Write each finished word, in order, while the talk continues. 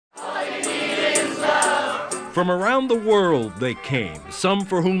From around the world they came, some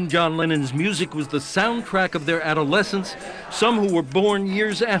for whom John Lennon's music was the soundtrack of their adolescence, some who were born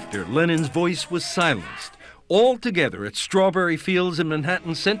years after Lennon's voice was silenced, all together at Strawberry Fields in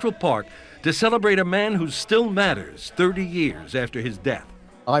Manhattan's Central Park to celebrate a man who still matters 30 years after his death.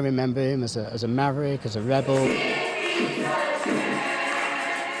 I remember him as a maverick, as a rebel.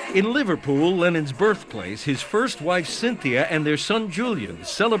 In Liverpool, Lennon's birthplace, his first wife Cynthia and their son Julian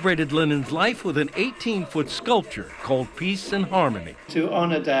celebrated Lennon's life with an 18-foot sculpture called Peace and Harmony. To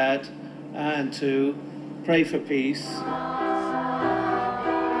honor Dad and to pray for peace.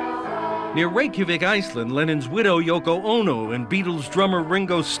 Near Reykjavik, Iceland, Lennon's widow Yoko Ono and Beatles drummer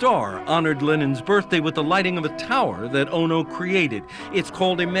Ringo Starr honored Lennon's birthday with the lighting of a tower that Ono created. It's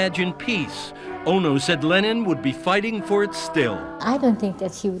called Imagine Peace. Ono said Lennon would be fighting for it still. I don't think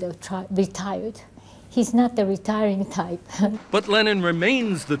that he would have retired. He's not the retiring type. But Lennon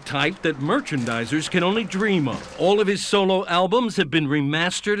remains the type that merchandisers can only dream of. All of his solo albums have been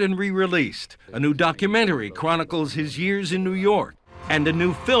remastered and re-released. A new documentary chronicles his years in New York. And a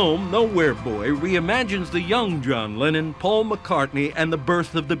new film, Nowhere Boy, reimagines the young John Lennon, Paul McCartney, and the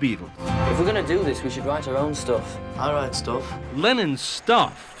birth of the Beatles. If we're going to do this, we should write our own stuff. I write stuff. Lennon's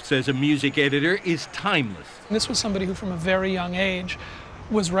stuff, says a music editor, is timeless. This was somebody who, from a very young age,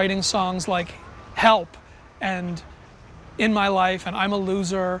 was writing songs like Help and In My Life and I'm a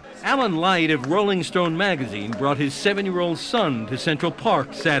Loser. Alan Light of Rolling Stone magazine brought his 7-year-old son to Central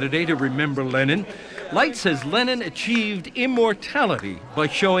Park Saturday to remember Lennon. Light says Lennon achieved immortality by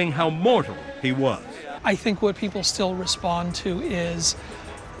showing how mortal he was. I think what people still respond to is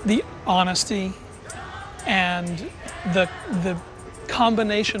the honesty and the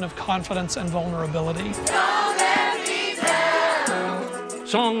combination of confidence and vulnerability.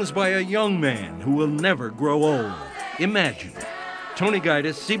 Songs by a young man who will never grow old. Imagine. Tony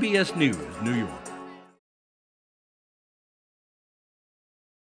Guida, CBS News, New York.